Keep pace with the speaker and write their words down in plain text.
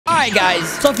right, guys.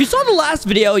 So if you saw the last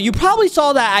video, you probably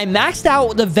saw that I maxed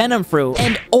out the venom fruit.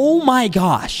 And oh my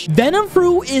gosh, venom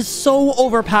fruit is so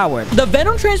overpowered. The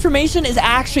venom transformation is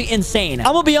actually insane.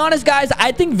 I'm gonna be honest, guys.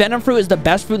 I think venom fruit is the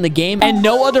best fruit in the game, and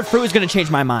no other fruit is gonna change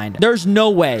my mind. There's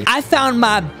no way. I found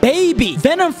my baby.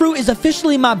 Venom fruit is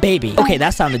officially my baby. Okay,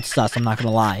 that sounded sus. I'm not gonna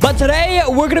lie. But today,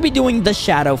 we're gonna be doing the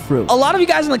shadow fruit. A lot of you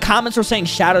guys in the comments were saying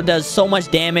shadow does so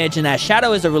much damage and that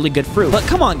shadow is a really good fruit. But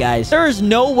come on, guys. There is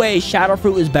no way shadow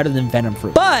fruit is better than venom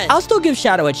fruit. But I'll still give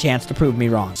shadow a chance to prove me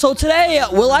wrong. So today,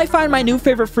 will I find my new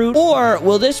favorite fruit, or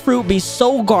will this fruit be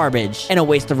so garbage and a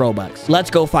waste of Robux? Let's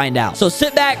go find out. So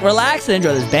sit back, relax, and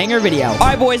enjoy this banger video. All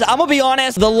right, boys, I'm gonna be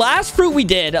honest. The last fruit we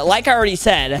did, like I already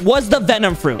said, was the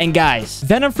venom fruit. And guys,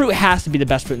 venom fruit has to be the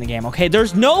best fruit in the game, okay?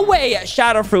 There's no way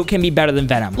shadow fruit can be better than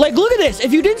venom. Like, look at this.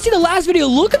 If you didn't see the last video,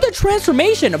 look at the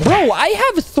transformation. Bro, I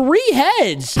have 3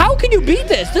 heads. How can you beat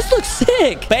this? This looks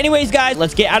sick. But anyways, guys,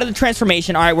 let's get out of the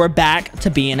transformation. All right, we're back to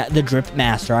being the drip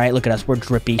master. All right, look at us. We're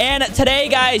drippy. And today,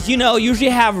 guys, you know, usually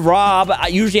have Rob,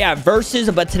 usually have verses,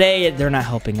 but today they're not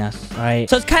helping us. All right,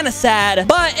 so it's kind of sad,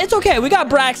 but it's okay. We got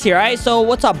Brax here. All right, so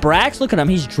what's up, Brax? Look at him.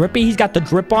 He's drippy. He's got the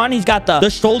drip on. He's got the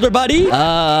shoulder buddy.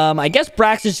 I guess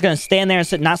Brax is just gonna stand there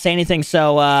and not say anything.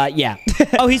 So yeah.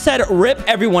 Oh, he said rip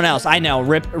everyone else. I know,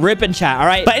 rip in chat. All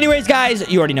right, but anyways, guys,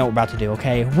 you already know what we're about to do.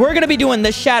 Okay, we're gonna be doing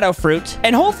the shadow fruit,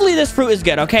 and hopefully this fruit is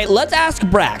good. Okay, let's ask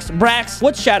Brax. Brax,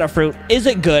 what's shadow fruit? Is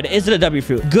it good? Is it a W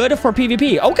fruit? Good for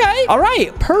PvP. Okay, all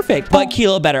right, perfect. But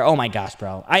Kilo better. Oh my gosh,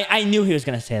 bro. I knew he was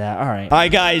gonna say that. All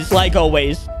right, guys, like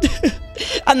always.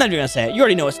 I'm not even gonna say it. You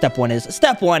already know what step 1 is.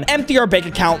 Step 1, empty our bank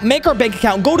account. Make our bank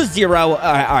account go to 0. All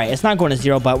right. It's not going to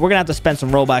 0, but we're gonna have to spend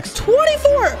some Robux.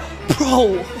 24,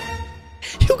 bro.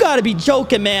 You gotta be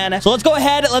joking, man. So let's go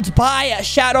ahead. Let's buy a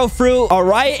shadow fruit. All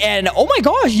right. And oh my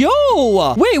gosh,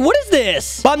 yo. Wait, what is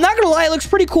this? But I'm not gonna lie, it looks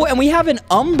pretty cool. And we have an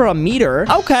umbra meter.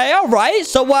 Okay, all right.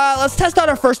 So let's test out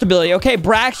our first ability. Okay,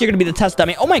 Brax, you're gonna be the test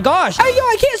dummy. Oh my gosh. Hey, yo,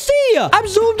 I can't see. I'm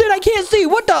zoomed in. I can't see.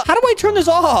 What the? How do I turn this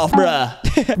off? Bruh.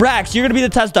 Brax, you're gonna be the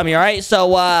test dummy, all right?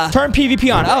 So turn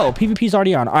PvP on. Oh, PvP's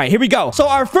already on. All right, here we go. So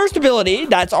our first ability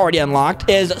that's already unlocked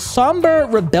is Somber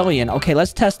Rebellion. Okay,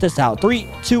 let's test this out. 3,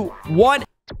 2, 1.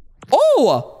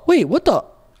 Oh, wait, what the?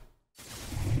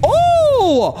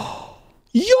 Oh,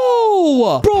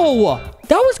 yo, bro,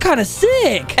 that was kind of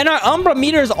sick. And our umbra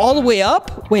meter is all the way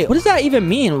up. Wait, what does that even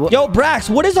mean? Yo, Brax,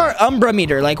 what is our umbra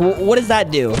meter? Like, what does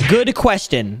that do? Good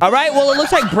question. All right, well, it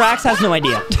looks like Brax has no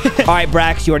idea. All right,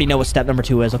 Brax, you already know what step number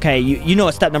 2 is, okay? You know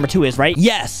what step number 2 is, right?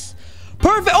 Yes.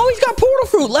 Perfect. Oh, he's got portal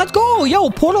fruit. Let's go. Yo,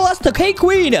 portal us to Cake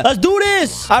Queen. Let's do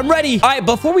this. I'm ready. All right,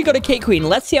 before we go to Cake Queen,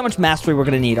 let's see how much mastery we're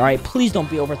going to need. All right, please don't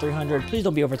be over 300. Please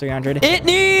don't be over 300. It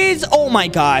needs... Oh, my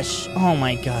gosh. Oh,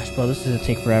 my gosh, bro. This is going to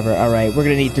take forever. All right, we're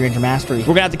going to need 300 mastery. We're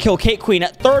going to have to kill Cake Queen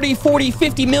at 30, 40,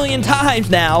 50 million times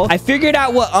now. I figured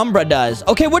out what Umbra does.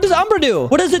 Okay, what does Umbra do?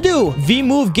 What does it do?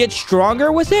 V-move gets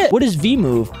stronger with it? What is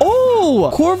V-move?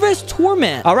 Oh, Corvus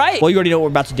Torment. All right. Well, you already know what we're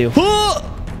about to do.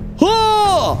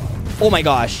 Oh my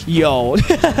gosh. Yo.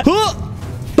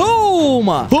 Boom.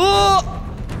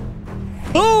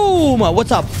 Boom.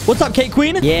 What's up? What's up, Cake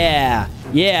Queen? Yeah.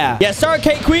 Yeah. Yes, sir,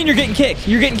 Cake Queen. You're getting kicked.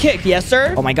 You're getting kicked. Yes,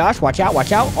 sir. Oh my gosh. Watch out.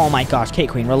 Watch out. Oh my gosh. Cake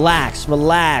Queen. Relax.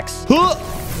 Relax.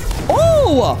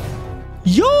 Oh.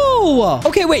 Yo.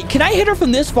 Okay, wait. Can I hit her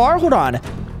from this far? Hold on.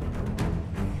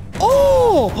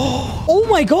 Oh. Oh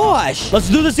my gosh.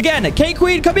 Let's do this again. Cake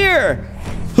Queen, come here.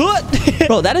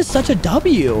 Bro, that is such a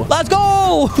W. Let's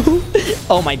go.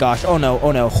 Oh my gosh. Oh no.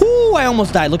 Oh no. Ooh, I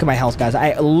almost died. Look at my health, guys.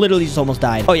 I literally just almost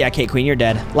died. Oh yeah, Cake Queen, you're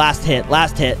dead. Last hit.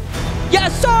 Last hit.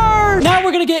 Yes, sir! Now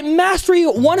we're gonna get Mastery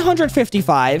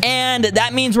 155, and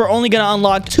that means we're only gonna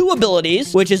unlock 2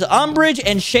 abilities, which is Umbrage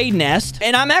and Shade Nest,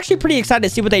 and I'm actually pretty excited to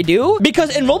see what they do,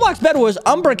 because in Roblox Bed Wars,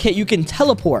 Umbra Kit, you can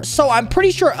teleport. So I'm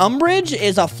pretty sure Umbrage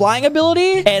is a flying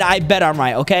ability, and I bet I'm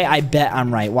right, okay? I bet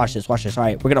I'm right. Watch this, watch this. All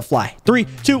right, we're gonna fly. 3,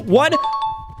 2, 1...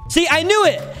 See, I knew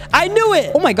it. I knew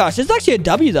it. Oh my gosh, this is actually a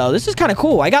W, though. This is kind of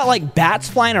cool. I got, like, bats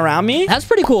flying around me. That's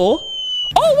pretty cool.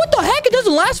 Oh, what the heck? It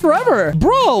doesn't last forever.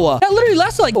 Bro, that literally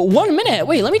lasted like 1 minute.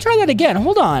 Wait, let me try that again.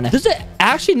 Hold on. Does it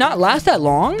actually not last that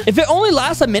long? If it only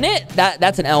lasts a minute,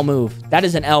 that's an L move. That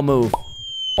is an L move.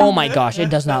 Oh my gosh, it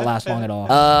does not last long at all.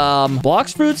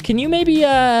 Blox fruits, can you maybe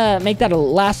make that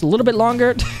last a little bit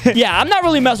longer? Yeah, I'm not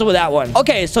really messing with that one.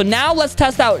 Okay, so now let's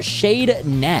test out Shade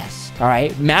Nest. All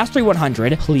right, Mastery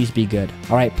 100. Please be good.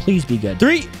 All right, please be good.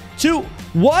 3, 2,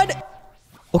 1.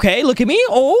 Okay, look at me.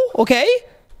 Oh, okay.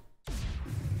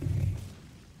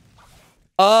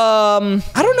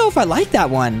 I don't know if I like that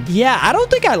one. Yeah, I don't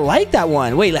think I like that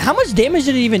one. Wait, how much damage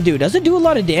did it even do? Does it do a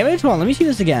lot of damage? Hold on, let me see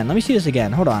this again. Let me see this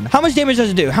again. Hold on. How much damage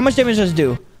does it do? How much damage does it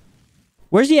do?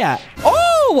 Where's he at?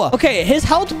 Oh! Whoa. Okay, his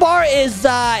health bar is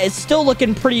still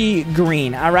looking pretty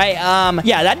green. All right.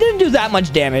 Yeah, that didn't do that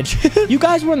much damage. You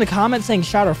guys were in the comments saying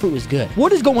Shadow Fruit is good.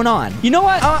 What is going on? You know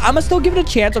what? I'm gonna still give it a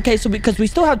chance. Okay, so because we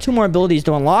still have 2 more abilities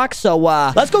to unlock. So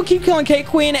let's go keep killing Cake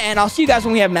Queen, and I'll see you guys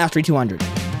when we have Mastery 200.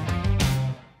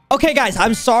 Okay, guys,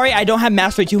 I'm sorry I don't have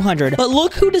Mastery 200, but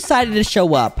look who decided to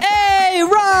show up. Hey,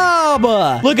 Rob!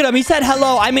 Look at him. He said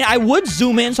hello. I mean, I would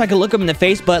zoom in so I could look him in the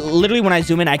face, but literally when I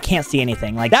zoom in, I can't see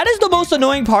anything. Like, that is the most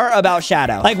annoying part about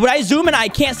Shadow. Like, when I zoom in, I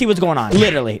can't see what's going on.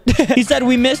 Literally. He said,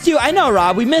 we missed you. I know,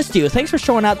 Rob. We missed you. Thanks for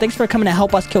showing up. Thanks for coming to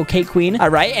help us kill Cake Queen. All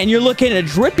right? And you're looking at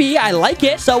drippy. I like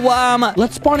it. So,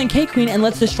 let's spawn in Cake Queen and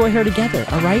let's destroy her together.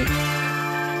 All right?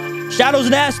 Shadow's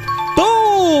Nest.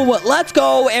 Boom! Let's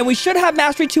go. And we should have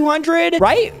Mastery 200,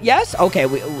 right? Yes? Okay.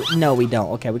 No, we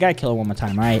don't. Okay, we gotta kill her one more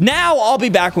time, all right? Now, I'll be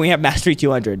back when we have Mastery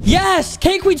 200. Yes!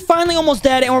 Cake Queen's finally almost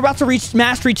dead, and we're about to reach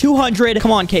Mastery 200.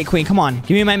 Come on, Cake Queen. Come on.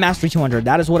 Give me my Mastery 200.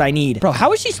 That is what I need. Bro,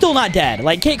 how is she still not dead?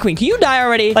 Like, Cake Queen, can you die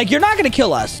already? Like, you're not gonna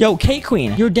kill us. Yo, Cake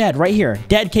Queen, you're dead right here.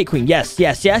 Dead, Cake Queen. Yes,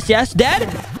 yes, yes, yes.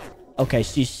 Dead? Okay,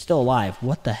 she's still alive.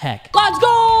 What the heck? Let's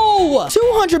go!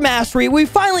 200 mastery. We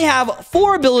finally have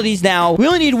 4 abilities now. We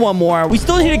only need 1 more. We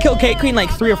still need to kill Cake Queen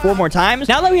like 3 or 4 more times.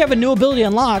 Now that we have a new ability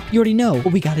unlocked, you already know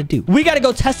what we gotta do. We gotta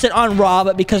go test it on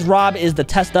Rob because Rob is the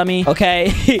test dummy,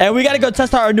 okay? And we gotta go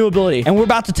test out our new ability. And we're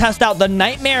about to test out the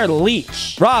Nightmare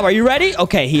Leech. Rob, are you ready?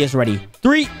 Okay, he is ready.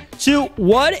 3, 2,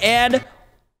 1, and...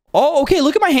 Oh, okay,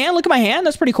 look at my hand. Look at my hand.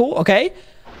 That's pretty cool, okay?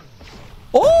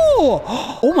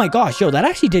 Oh my gosh, yo, that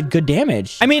actually did good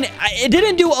damage. I mean, it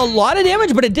didn't do a lot of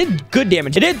damage, but it did good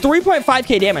damage. It did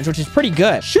 3.5k damage, which is pretty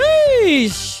good.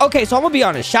 Sheesh. Okay, so I'm gonna be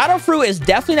honest. Shadow Fruit is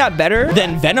definitely not better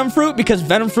than Venom Fruit because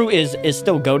Venom Fruit is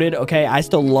still goated, okay? I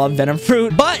still love Venom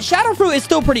Fruit, but Shadow Fruit is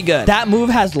still pretty good. That move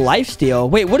has lifesteal.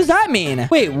 Wait, what does that mean?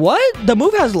 Wait, what? The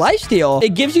move has lifesteal.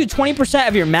 It gives you 20%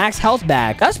 of your max health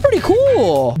back. That's pretty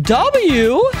cool.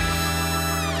 W...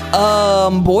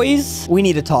 boys, we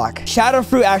need to talk. Shadow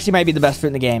Fruit actually might be the best fruit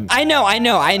in the game. I know.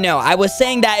 I was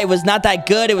saying that it was not that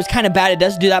good. It was kind of bad. It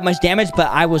doesn't do that much damage, but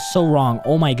I was so wrong.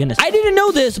 Oh my goodness. I didn't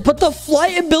know this, but the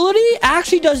flight ability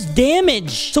actually does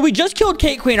damage. So we just killed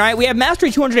Cake Queen, all right? We have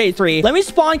Mastery 283. Let me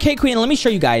spawn Cake Queen and let me show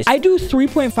you guys. I do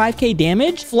 3.5k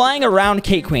damage flying around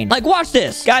Cake Queen. Like, watch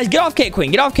this. Guys, get off Cake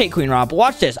Queen. Get off Cake Queen, Rob.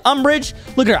 Watch this. Umbrage.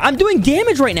 Look at her. I'm doing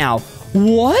damage right now.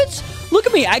 What? Look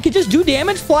at me. I could just do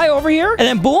damage, fly over here, and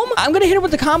then boom, I'm gonna hit her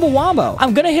with the combo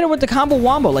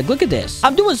wombo. Like, look at this.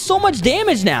 I'm doing so much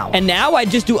damage now. And now I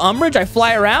just do umbrage, I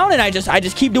fly around, and I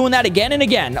just keep doing that again and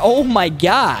again. Oh my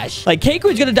gosh. Like, Cake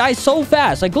Queen's gonna die so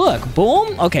fast. Like, look,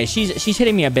 boom. Okay, she's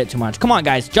hitting me a bit too much. Come on,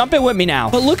 guys, jump in with me now.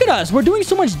 But look at us. We're doing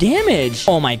so much damage.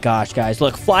 Oh my gosh, guys.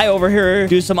 Look, fly over here,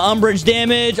 do some umbrage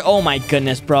damage. Oh my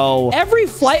goodness, bro. Every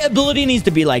flight ability needs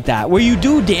to be like that, where you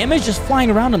do damage just flying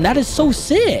around them. That is so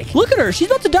sick. Look at her. She's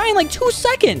about to die in like 2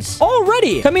 seconds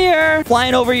already. Come here.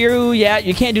 Flying over you. Yeah,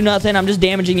 you can't do nothing. I'm just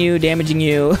damaging you.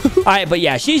 All right, but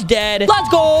yeah, she's dead. Let's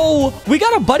go. We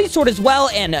got a buddy sword as well,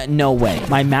 and no way.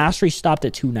 My mastery stopped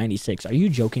at 296. Are you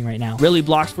joking right now? Really,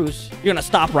 Blox Bruce? You're gonna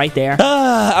stop right there?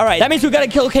 All right, that means we gotta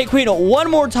kill Cake Queen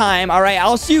 1 more time. All right,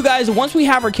 I'll see you guys once we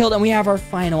have her killed and we have our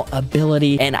final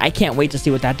ability, and I can't wait to see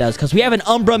what that does because we have an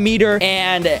Umbra meter,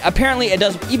 and apparently it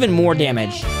does even more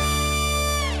damage.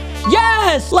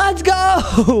 Yes! Let's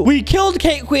go! We killed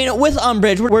Cake Queen with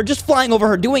Umbrage. We're just flying over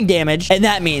her doing damage. And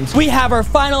that means we have our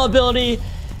final ability.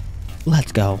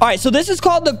 Let's go. All right, so this is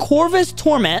called the Corvus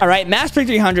Torment. All right, Mastery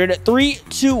 300. 3,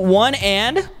 2, 1,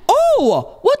 and...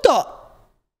 Oh! What the...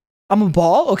 I'm a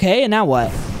ball? Okay, and now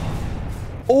what?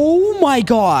 Oh my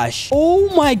gosh. Oh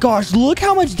my gosh. Look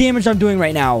how much damage I'm doing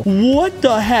right now. What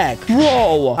the heck?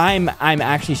 Bro, I'm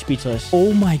actually speechless.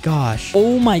 Oh my gosh.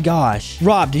 Oh my gosh.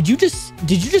 Rob, did you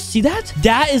just see that?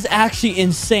 That is actually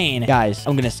insane. Guys,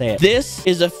 I'm gonna say it. This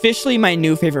is officially my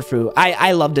new favorite fruit.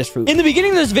 I love this fruit. In the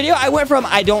beginning of this video, I went from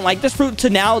I don't like this fruit to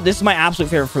now this is my absolute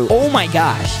favorite fruit. Oh my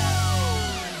gosh.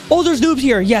 Oh, there's noobs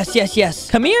here. Yes, yes,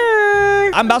 yes. Come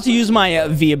here. I'm about to use my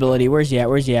V ability. Where's he at?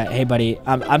 Where's he at? Hey, buddy.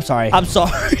 I'm sorry. I'm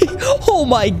sorry. Oh,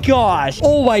 my gosh.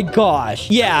 Oh, my gosh.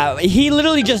 Yeah, he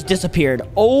literally just disappeared.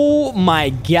 Oh,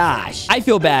 my gosh. I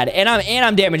feel bad. And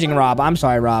I'm damaging Rob. I'm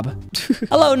sorry, Rob.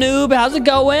 Hello, noob. How's it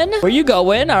going? Where you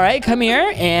going? All right, come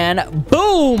here. And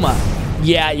boom.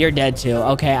 Yeah, you're dead too.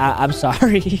 Okay, I'm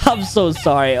sorry. I'm so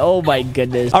sorry. Oh my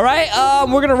goodness. All right,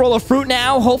 we're gonna roll a fruit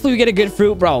now. Hopefully we get a good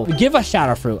fruit. Bro, give us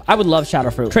Shadow Fruit. I would love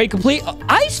Shadow Fruit. Trade complete.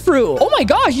 Ice Fruit. Oh my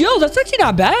gosh, yo, that's actually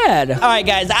not bad. All right,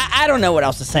 guys, I don't know what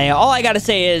else to say. All I gotta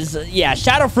say is, yeah,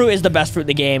 Shadow Fruit is the best fruit in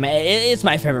the game. It's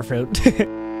my favorite fruit.